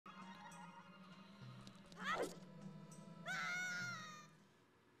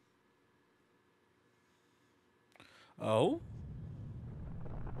Oh?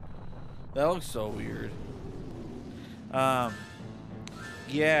 That looks so weird. Yeah.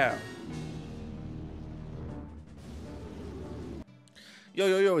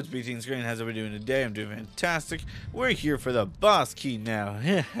 Yo, it's B-tean Screen. How's everybody doing today? I'm doing fantastic. We're here for the boss key now.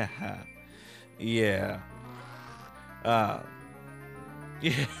 Yeah. Uh,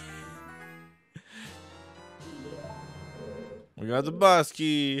 yeah. We got the boss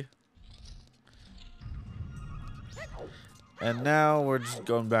key. And now we're just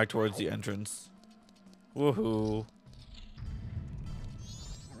going back towards the entrance. Woohoo.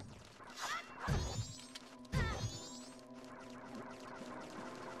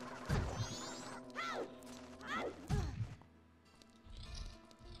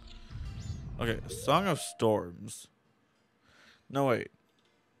 Okay, Song of Storms. No, wait.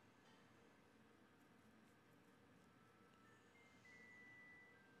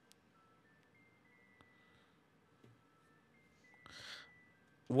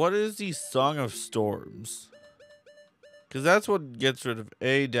 What is the Song of Storms? Because that's what gets rid of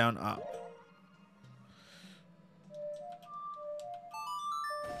A down up.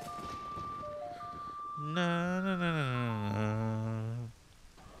 Na, na, na, na, na.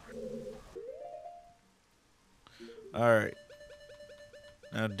 Alright.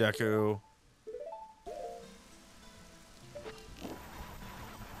 Now Deku.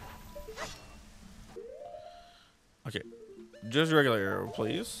 Okay. Just regular arrow,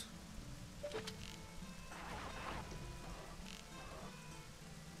 please.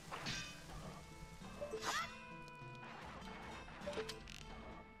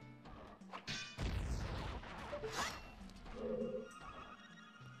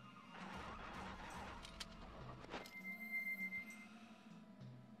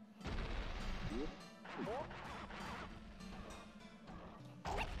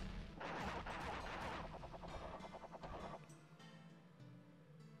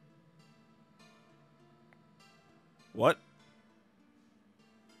 What?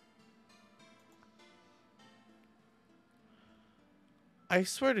 I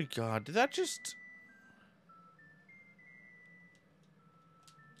swear to God, did that just...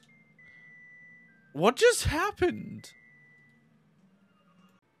 What just happened?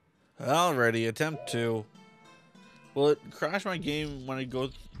 Alrighty, attempt 2. Will it crash my game when I go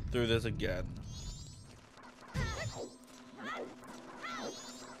through this again?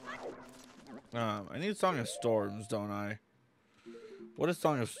 I need Song of Storms, don't I? What is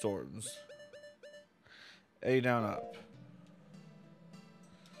Song of Storms? A down up.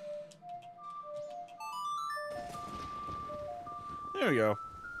 There we go.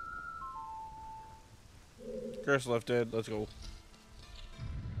 Curse lifted. Let's go.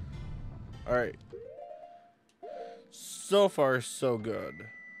 Alright. So far, so good.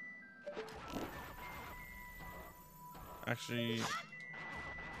 Actually,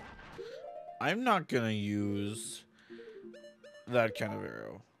 I'm not gonna use that kind of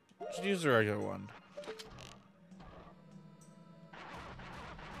arrow. Just use the regular one.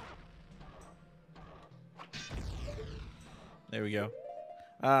 There we go.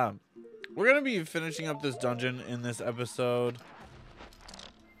 We're gonna be finishing up this dungeon in this episode.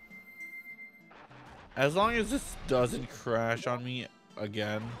 As long as this doesn't crash on me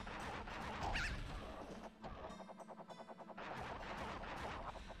again.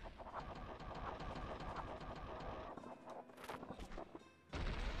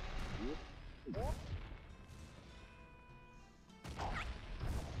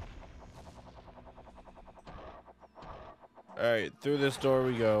 Alright, through this door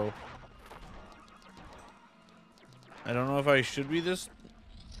we go. I don't know if I should be this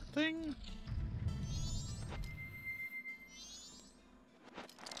thing.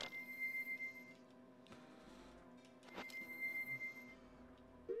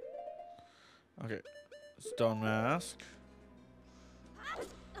 Okay, stone mask.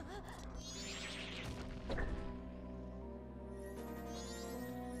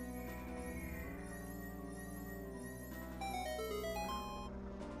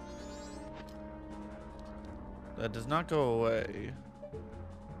 That does not go away.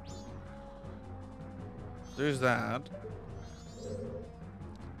 There's that.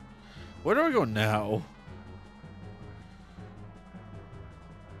 Where do I go now?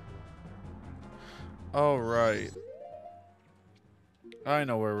 Oh, right. I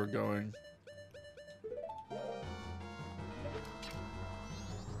know where we're going.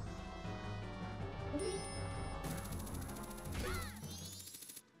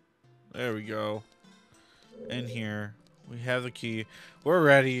 There we go. In here. We have the key. We're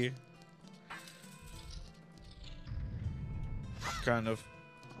ready. Kind of.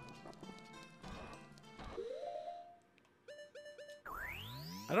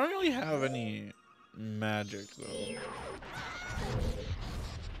 I don't really have any magic though.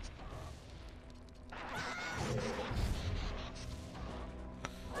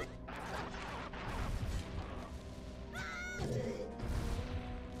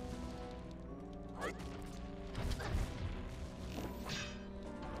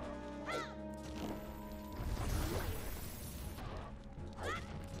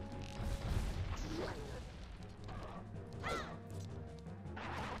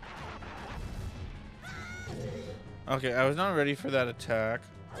 Okay, I was not ready for that attack.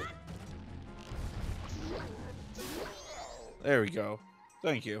 There we go.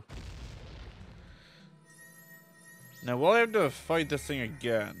 Thank you. Now, will I have to fight this thing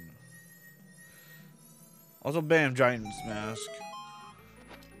again? Also, bam, Giant's Mask.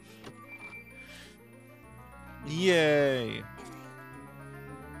 Yay!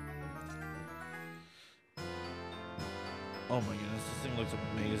 Oh my goodness, this thing looks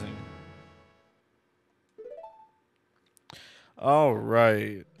amazing. All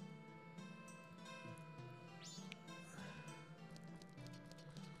right.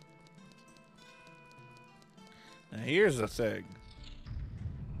 Now here's the thing.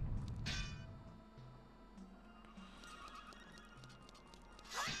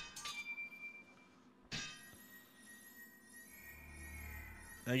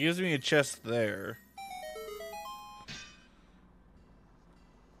 That gives me a chest there.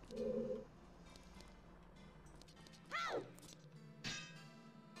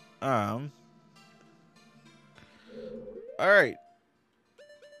 All right.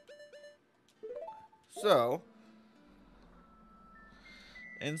 So,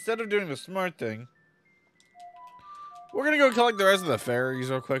 instead of doing the smart thing, we're gonna go collect the rest of the fairies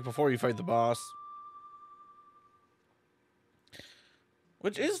real quick before you fight the boss.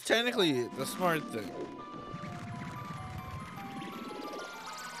 Which is technically the smart thing.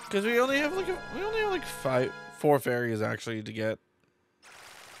 Because we only have like four fairies actually to get.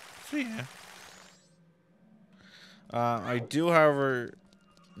 So yeah. I do, however,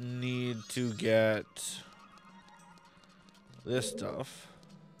 need to get this stuff.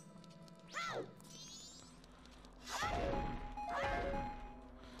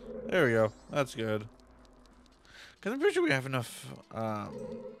 There we go. That's good. Because I'm pretty sure we have enough,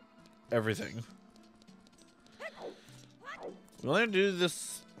 everything. We only have to do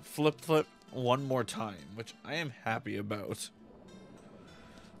this flip one more time, which I am happy about.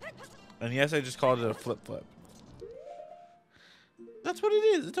 And yes, I just called it a flip. That's what it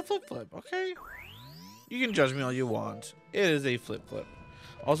is. It's a flip, okay? You can judge me all you want. It is a flip.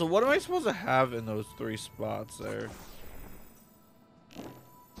 Also, what am I supposed to have in those 3 spots there?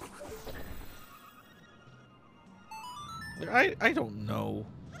 I don't know.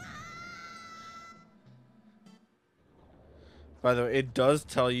 By the way, it does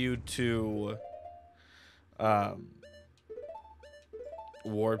tell you to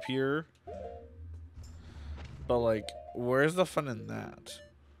warp here. But like, where's the fun in that?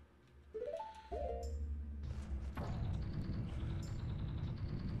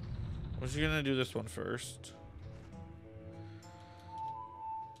 Was you gonna do this one first?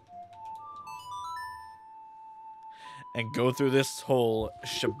 And go through this whole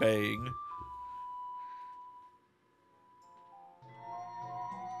shebang.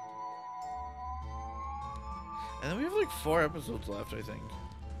 And then we have like 4 episodes left, I think.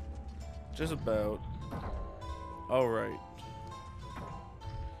 Just about. Oh, right.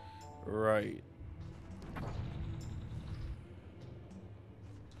 Right.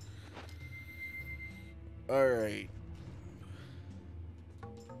 Alright.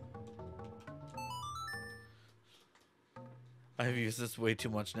 I've used this way too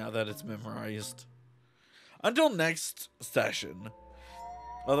much now that it's memorized. Until next session.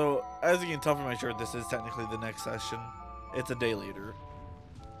 Although, as you can tell from my shirt, this is technically the next session. It's a day later.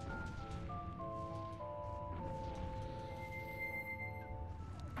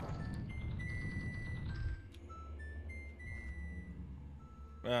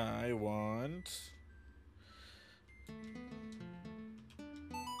 I want...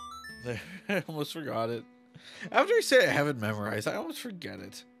 I almost forgot it. After I say I have it memorized, I almost forget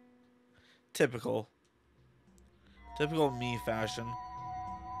it. Typical. Typical me fashion.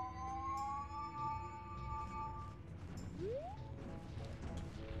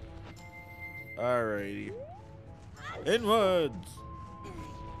 Alrighty. Inwards!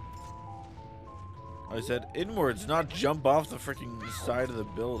 I said inwards, not jump off the freaking side of the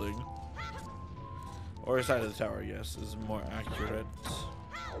building. Or side of the tower, yes, is more accurate.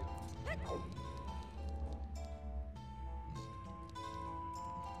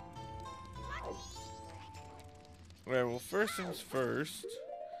 Alright, well, first things first.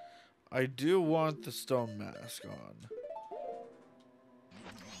 I do want the stone mask on.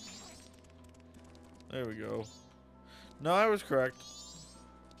 There we go. No, I was correct.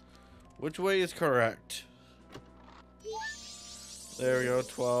 Which way is correct? There we go,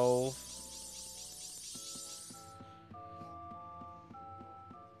 12.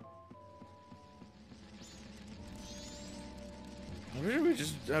 Maybe we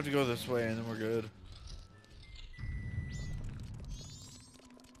just have to go this way and then we're good.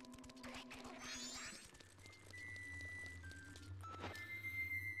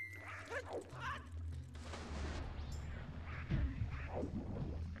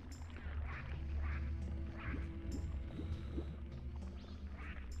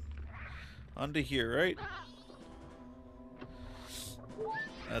 Onto here, right?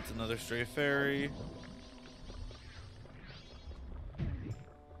 That's another stray fairy.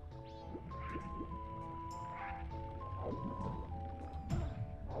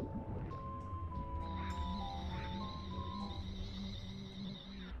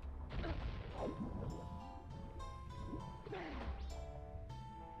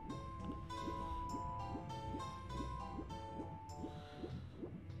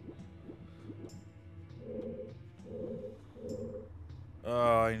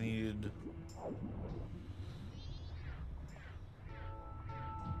 Oh, I need...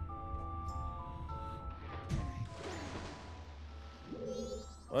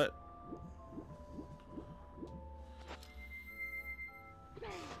 What?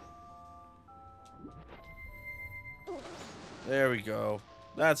 There we go.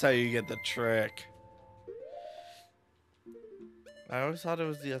 That's how you get the trick. I always thought it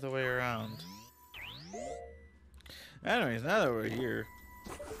was the other way around. Anyways, now that we're here.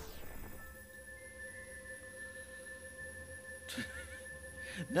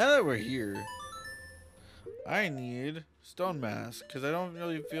 Now that we're here, I need stone mask because I don't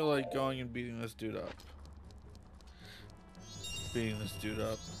really feel like going and beating this dude up.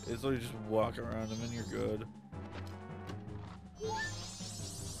 It's literally just walk around him and you're good.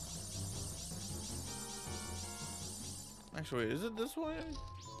 Actually, wait, is it this way?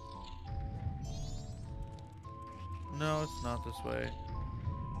 No, it's not this way.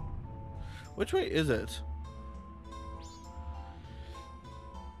 Which way is it?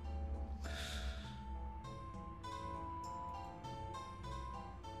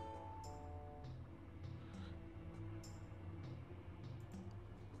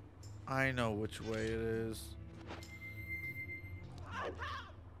 I know which way it is.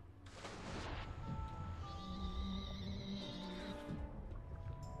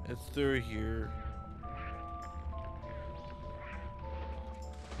 It's through here.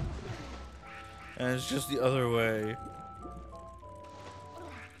 And it's just the other way.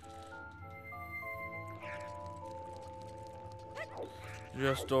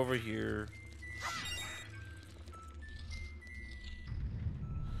 Just over here.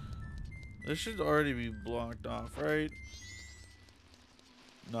 This should already be blocked off, right?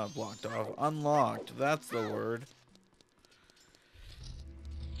 Not blocked off. Unlocked. That's the word.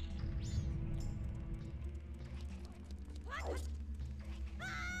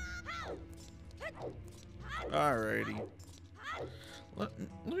 Alrighty. Let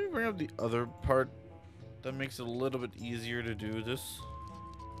me bring up the other part that makes it a little bit easier to do this.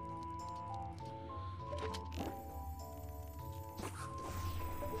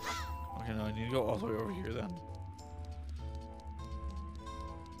 Okay, no, I need to go all the way over here then.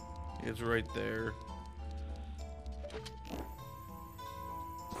 It's right there.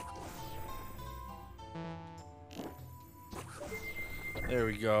 There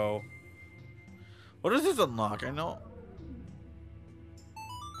we go. What does this unlock? I know.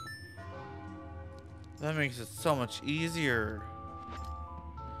 That makes it so much easier.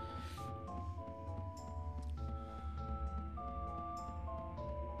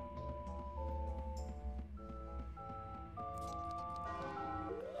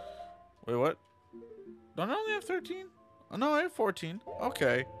 Wait, what? Don't I only have 13? Oh, no, I have 14.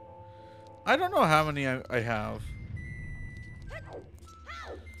 Okay. I don't know how many I have.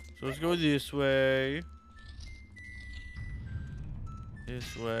 So let's go this way.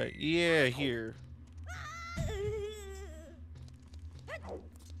 This way. Yeah, here.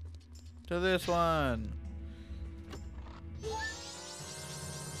 To this one.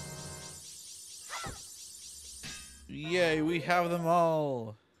 Yay, we have them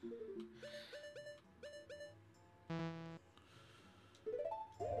all.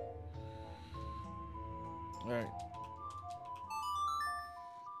 Alright.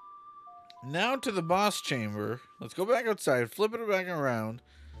 Now to the boss chamber. Let's go back outside, flip it back around.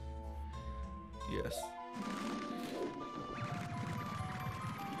 Yes.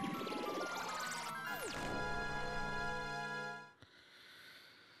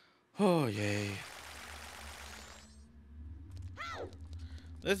 Oh, yay.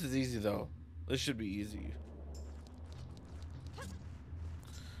 This is easy, though. This should be easy.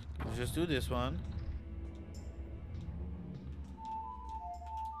 Let's just do this one.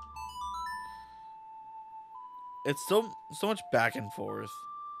 It's so much back and forth.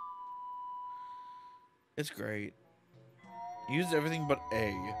 It's great. Use everything but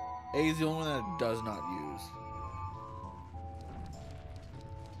A. A is the only one that it does not use.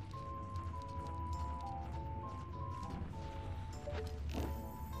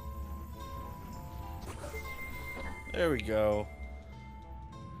 There we go.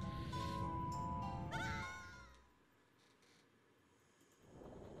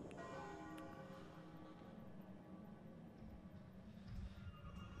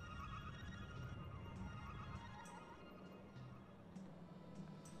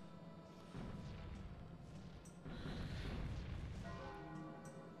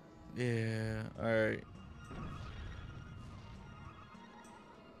 Yeah, alright.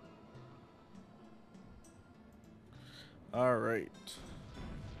 Alright.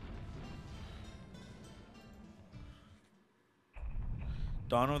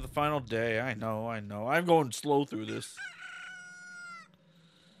 Dawn of the final day. I know. I'm going slow through this.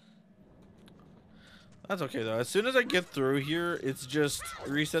 That's okay, though. As soon as I get through here, it's just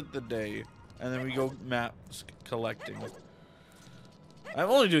reset the day. And then we go maps collecting. I'm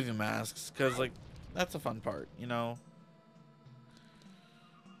only doing the masks, because, like, that's the fun part, you know?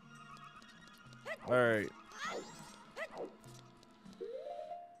 Alright.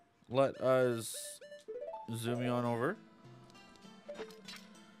 Let us zoom you on over.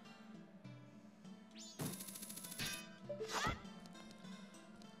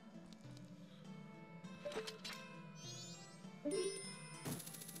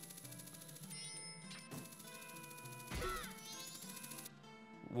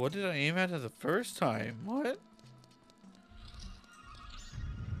 What did I aim at the first time? What?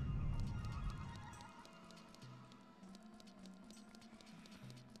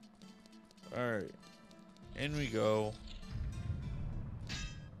 Alright. In we go.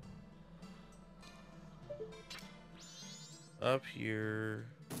 Up here.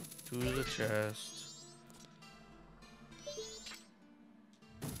 To the chest.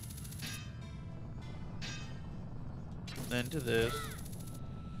 Then to this.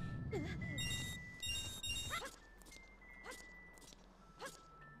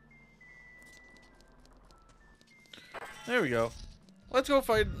 There we go. Let's go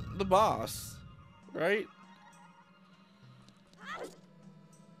fight the boss. Right?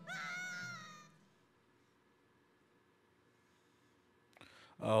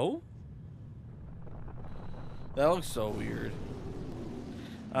 Oh? That looks so weird.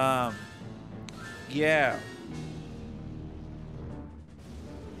 Yeah.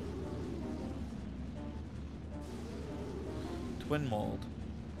 Twin mold.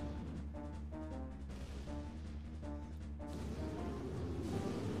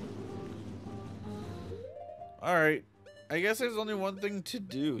 Alright. I guess there's only one thing to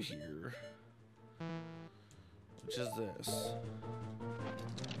do here. Which is this.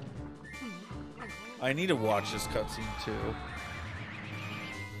 I need to watch this cutscene too.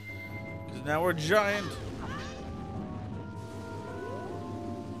 Because now we're giant.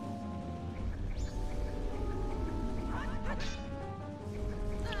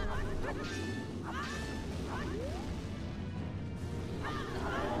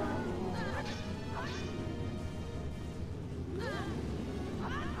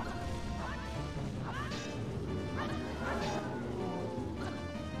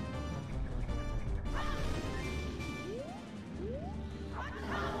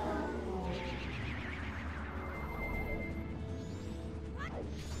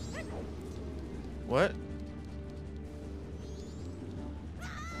 What?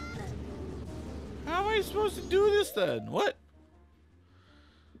 How am I supposed to do this then? What?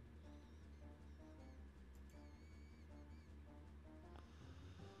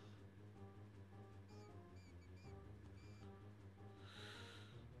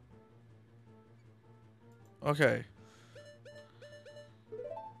 Okay.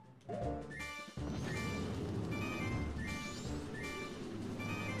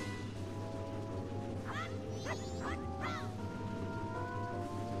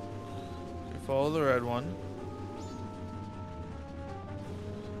 Follow the red one.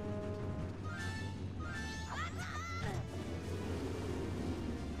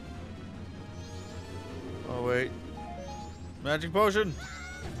 Oh wait. Magic potion.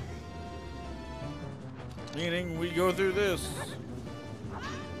 Meaning we go through this.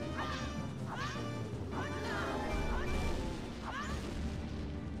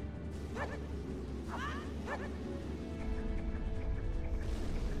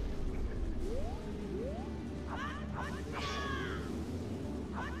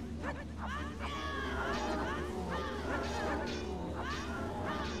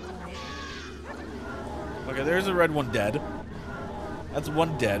 Okay, there's a red one dead. That's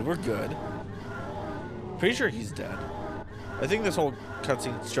one dead. We're good. Pretty sure he's dead. I think this whole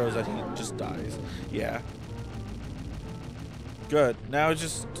cutscene shows that he just dies. Yeah. Good. Now it's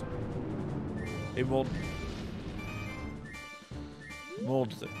just a mold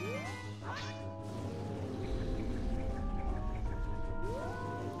thing.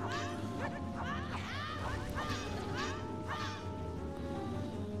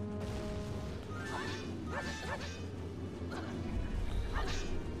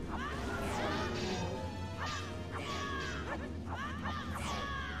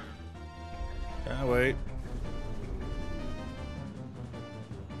 Ah, wait.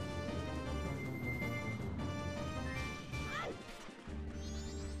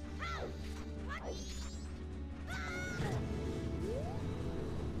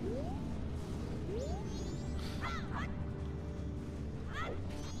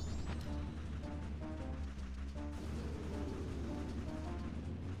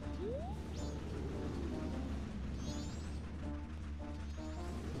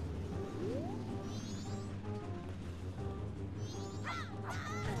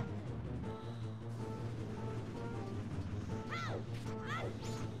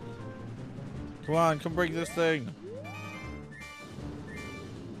 Come on, come break this thing.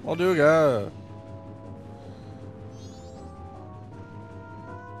 Alduga.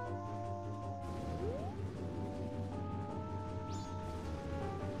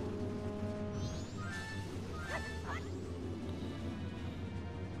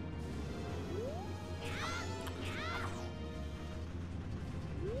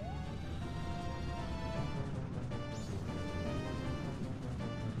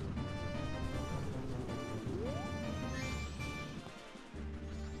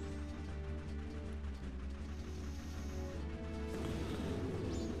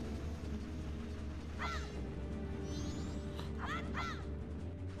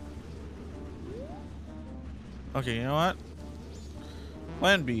 Okay, you know what?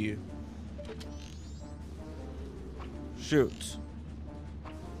 Plan B. Shoot.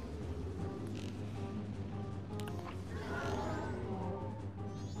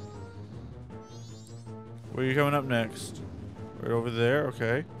 Where are you coming up next? Right over there?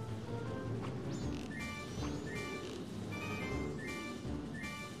 Okay.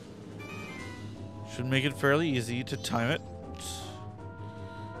 Should make it fairly easy to time it.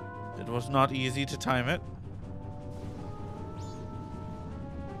 It was not easy to time it.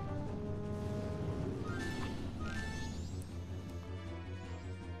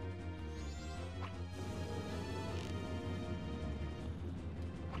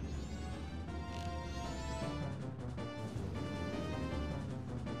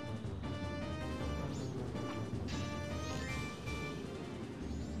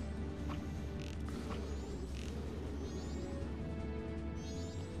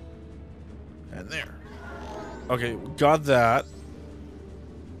 And there. Okay, got that.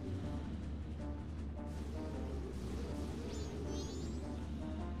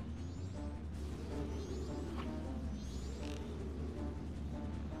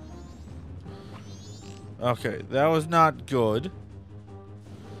 Okay, that was not good.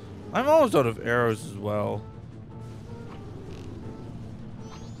 I'm almost out of arrows as well.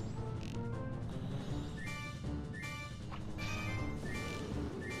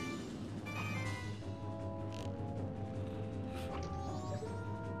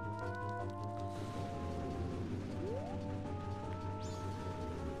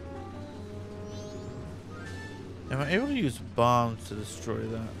 Am I able to use bombs to destroy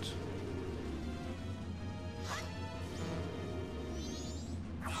that?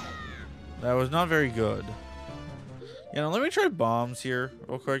 That was not very good. Yeah, now let me try bombs here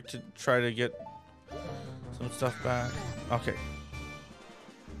real quick to try to get some stuff back. Okay.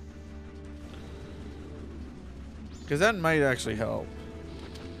 Because that might actually help.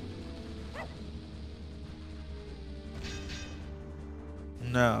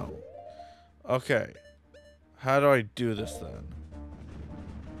 No. Okay. How do I do this then?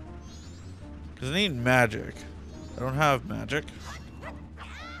 Because I need magic. I don't have magic.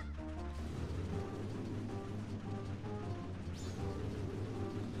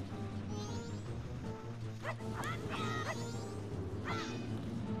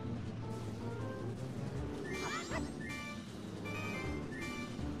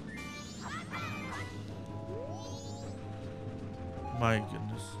 My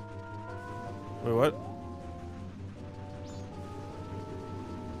goodness. Wait, what?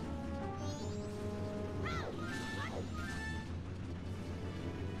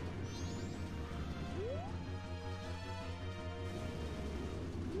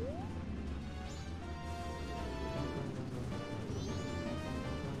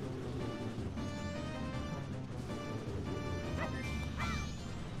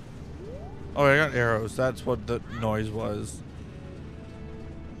 Oh, I got arrows. That's what the noise was.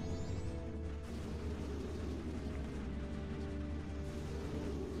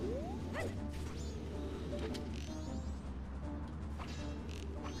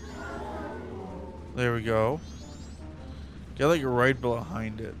 There we go. Get like right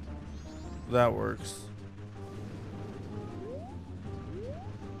behind it. That works.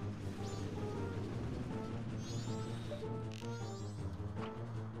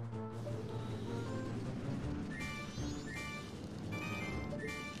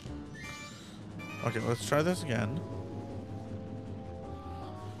 Okay, let's try this again.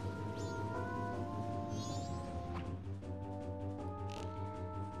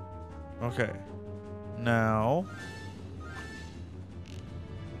 Okay. Now.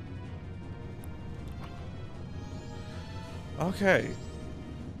 Okay.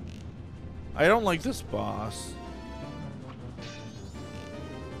 I don't like this boss.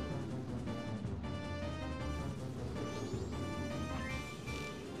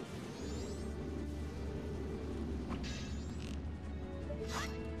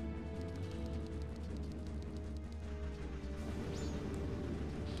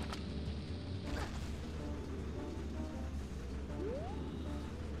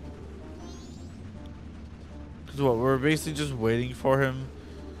 Cause what, we're basically just waiting for him.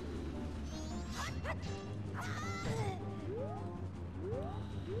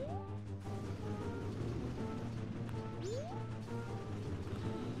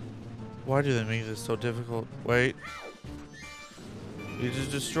 Why do they make this so difficult? Wait. You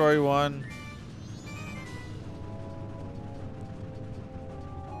just destroy one.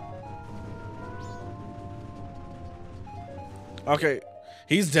 Okay.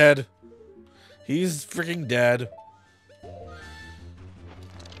 He's dead. He's freaking dead.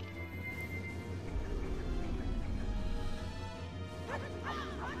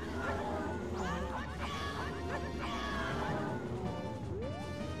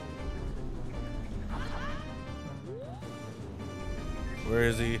 Where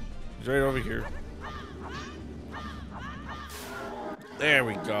is he? He's right over here. There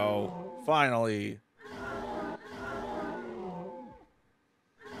we go. Finally.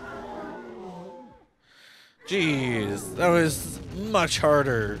 Jeez, that was much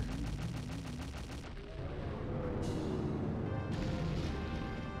harder.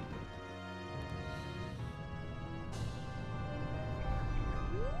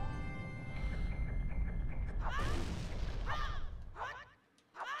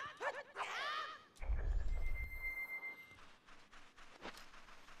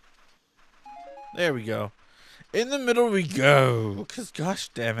 There we go. In the middle we go. Cause gosh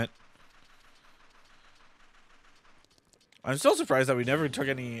damn it. I'm still surprised that we never took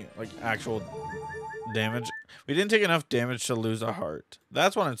any like actual damage. We didn't take enough damage to lose a heart.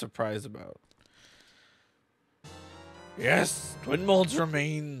 That's what I'm surprised about. Yes, Twin Mold's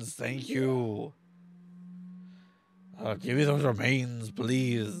remains. Thank you. Give me those remains,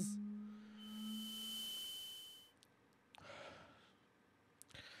 please.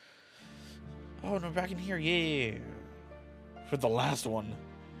 Oh, no, back in here. Yeah. For the last one.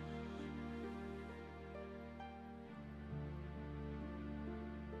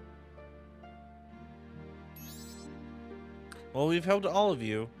 Well, we've helped all of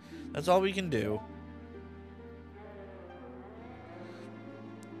you. That's all we can do.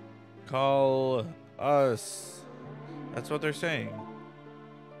 Call us. That's what they're saying.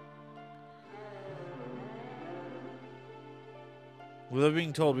 Without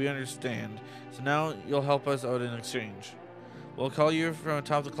being told, we understand. So now you'll help us out in exchange. We'll call you from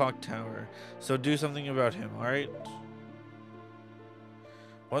atop the clock tower. So do something about him, alright?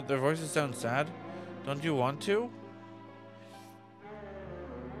 What? Their voices sound sad? Don't you want to?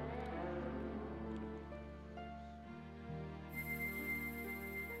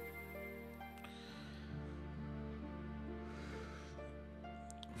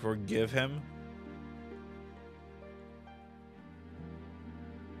 Forgive him?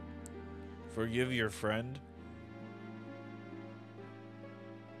 Forgive your friend?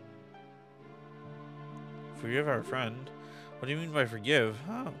 Forgive our friend? What do you mean by forgive?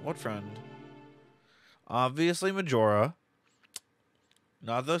 Huh? What friend? Obviously Majora.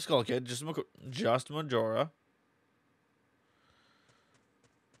 Not the Skull Kid, just Majora.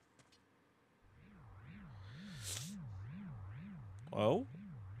 Oh?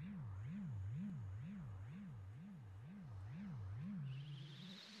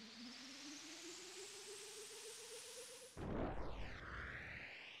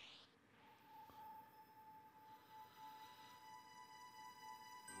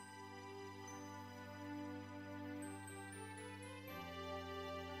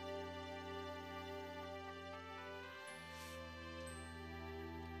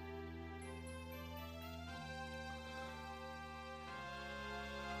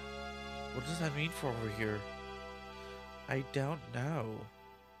 What does that mean for over here? I don't know.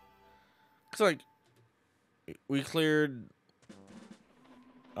 Cause like we cleared.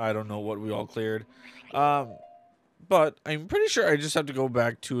 I don't know what we all cleared, but I'm pretty sure I just have to go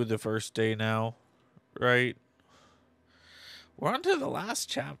back to the first day now, right? We're on to the last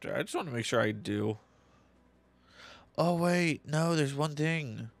chapter. I just want to make sure I do. Oh wait, no, there's one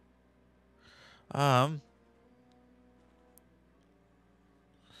thing.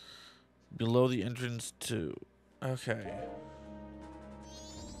 Below the entrance to. Okay.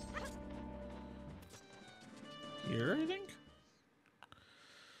 Here, I think?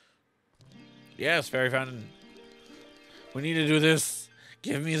 Yes, fairy fountain. We need to do this.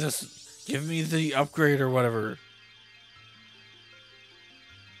 Give me this. Give me the upgrade or whatever.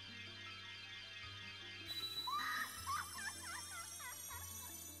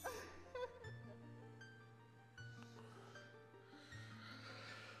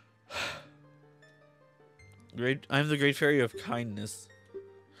 I'm the great fairy of kindness.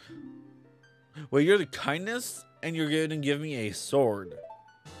 Wait, you're the kindness, and you're going to give me a sword.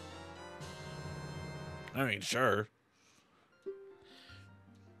 I mean, sure.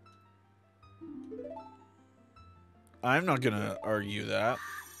 I'm not going to argue that.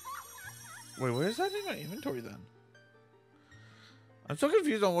 Wait, where's that in my inventory then? I'm so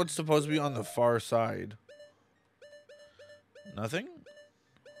confused on what's supposed to be on the far side. Nothing?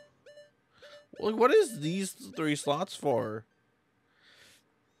 Like, what is these 3 slots for?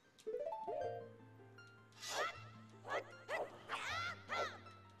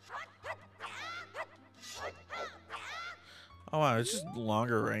 Oh wow, it's just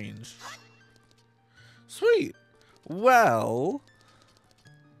longer range. Sweet. Well.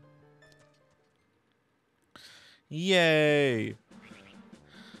 Yay.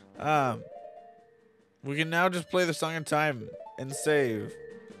 We can now just play the Song of Time and save.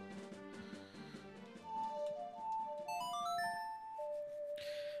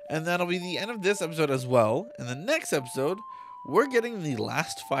 And that'll be the end of this episode as well. In the next episode, we're getting the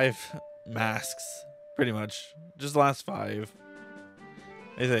last 5 masks. Pretty much. Just the last 5.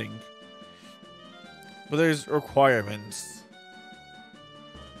 I think. But there's requirements.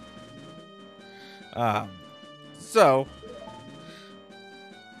 So,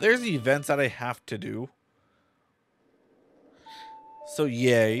 there's the events that I have to do. So,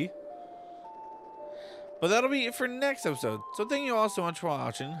 yay. But that'll be it for next episode. So thank you all so much for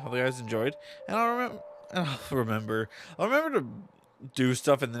watching. Hope you guys enjoyed. And I'll remember to do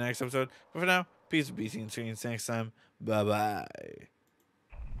stuff in the next episode. But for now, peace and B-tean. See you next time. Bye-bye.